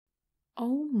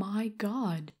Oh my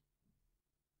god.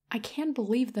 I can't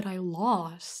believe that I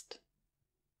lost.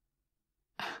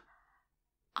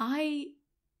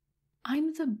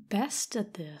 I'm the best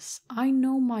at this. I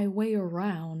know my way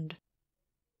around.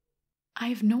 I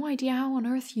have no idea how on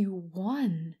earth you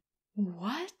won.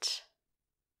 What?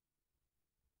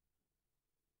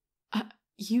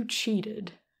 You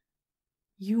cheated.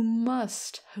 You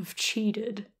must have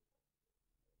cheated.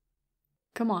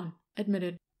 Come on, admit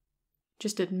it.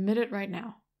 Just admit it right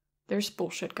now. There's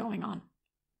bullshit going on.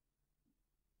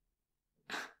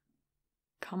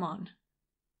 Come on.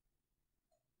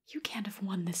 You can't have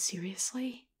won this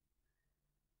seriously.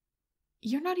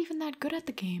 You're not even that good at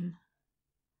the game.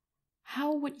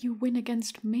 How would you win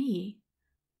against me?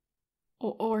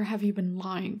 Or have you been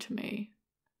lying to me?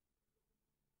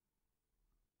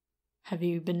 Have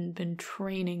you been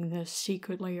training this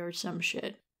secretly or some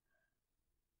shit?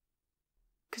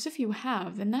 'Cause if you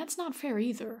have, then that's not fair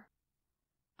either.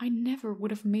 I never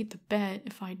would have made the bet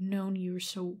if I'd known you were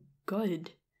so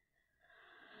good.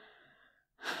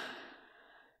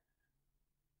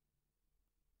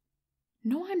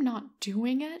 No, I'm not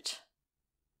doing it.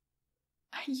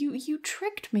 You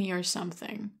tricked me or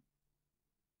something.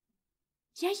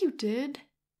 Yeah, you did.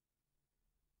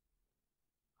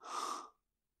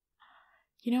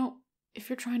 You know, if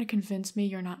you're trying to convince me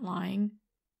you're not lying,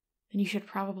 then you should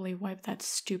probably wipe that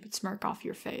stupid smirk off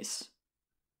your face.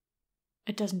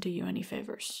 It doesn't do you any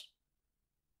favors.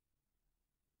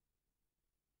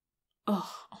 Ugh,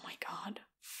 oh my god.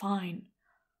 Fine.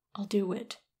 I'll do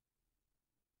it.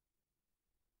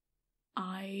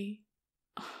 A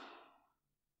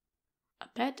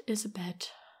bet is a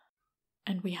bet,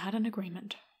 and we had an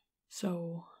agreement,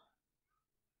 so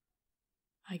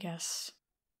I guess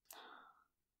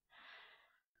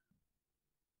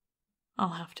I'll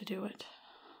have to do it.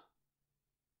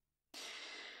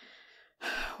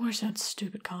 Where's that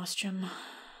stupid costume?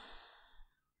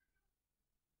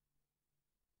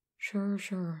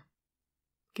 Sure.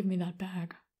 Give me that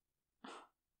bag.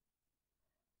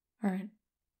 Alright,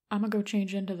 I'm gonna go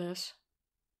change into this.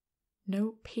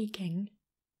 No peeking,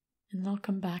 and they'll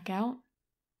come back out,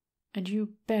 and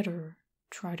you better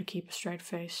try to keep a straight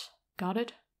face. Got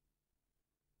it?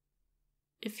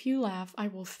 If you laugh, I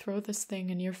will throw this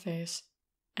thing in your face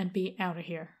and be out of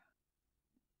here.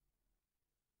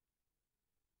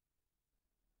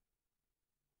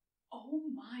 Oh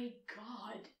my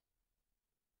god.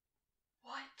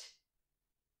 What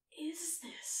is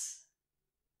this?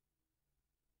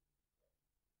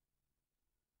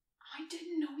 I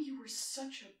didn't know you were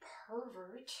such a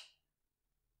pervert.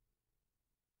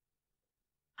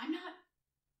 I'm not...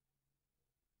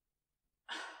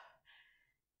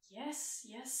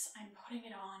 Yes, I'm putting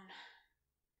it on.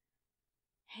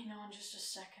 Hang on just a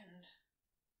second.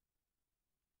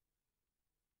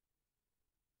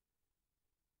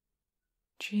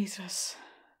 Jesus.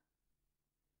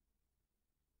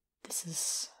 This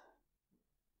is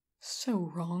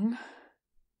so wrong.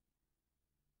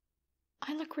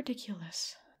 I look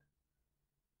ridiculous.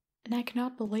 And I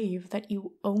cannot believe that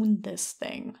you own this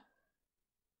thing.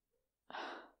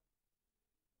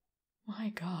 My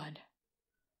god.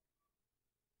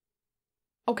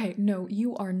 Okay, no,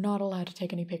 you are not allowed to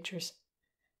take any pictures.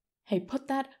 Hey, put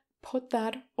that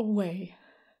away.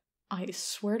 I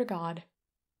swear to God.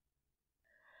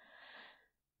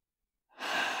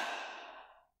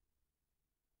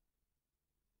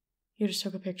 You just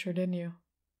took a picture, didn't you?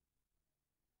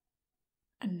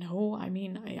 No, I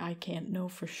mean, I can't know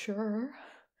for sure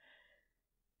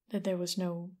that there was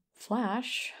no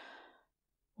flash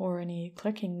or any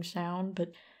clicking sound,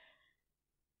 but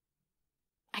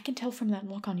I can tell from that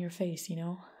look on your face, you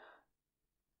know?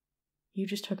 You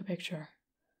just took a picture.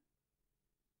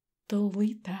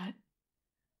 Delete that.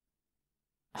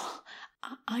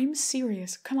 I'm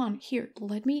serious. Come on, here,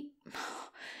 let me...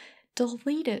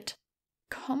 Delete it.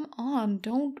 Come on,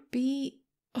 don't be...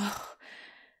 Ugh.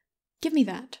 Give me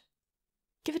that.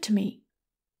 Give it to me.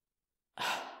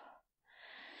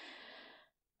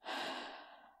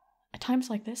 At times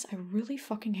like this, I really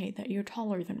fucking hate that you're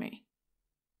taller than me.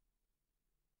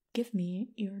 Give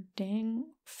me your dang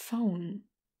phone.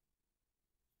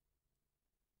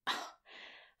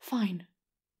 Fine.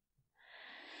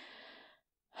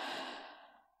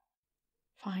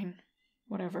 Fine.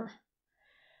 Whatever.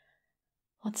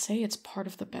 Let's say it's part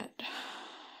of the bet.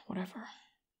 Whatever.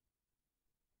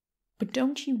 But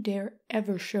don't you dare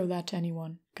ever show that to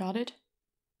anyone. Got it?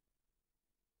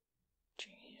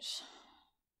 Jeez.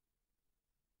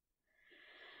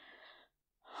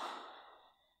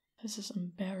 This is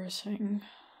embarrassing.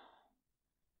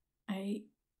 I'm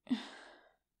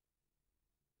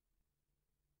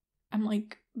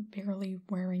like barely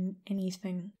wearing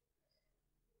anything.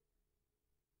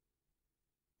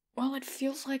 Well, it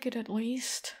feels like it at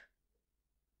least.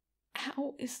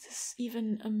 How is this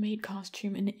even a maid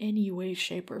costume in any way,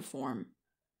 shape, or form?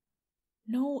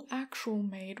 No actual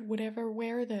maid would ever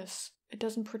wear this. It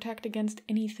doesn't protect against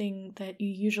anything that you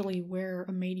usually wear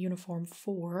a maid uniform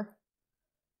for.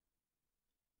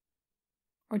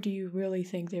 Or do you really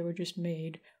think they were just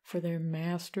made for their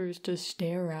masters to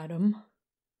stare at them?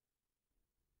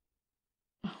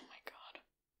 Oh my god.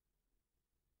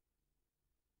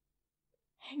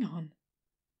 Hang on.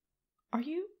 Are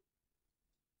you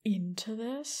into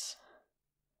this?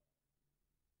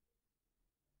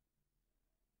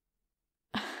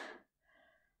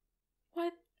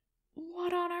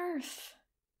 What on earth?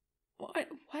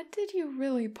 What did you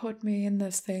really put me in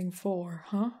this thing for,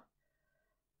 huh?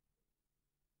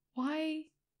 Why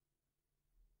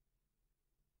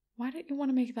did you want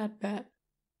to make that bet?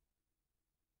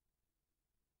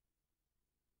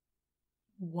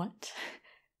 What?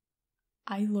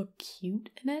 I look cute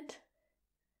in it?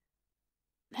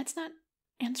 That's not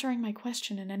answering my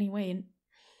question in any way.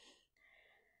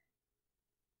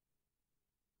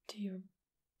 Do you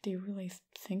really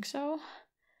think so?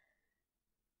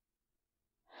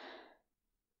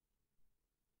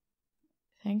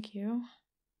 Thank you.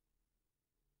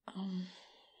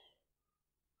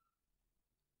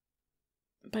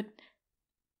 But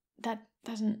that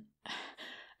doesn't...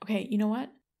 Okay, you know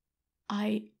what?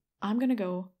 I'm gonna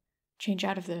go change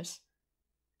out of this,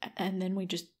 and then we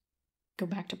just go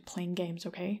back to playing games,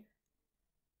 okay?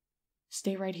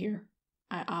 Stay right here.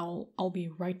 I'll be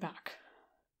right back.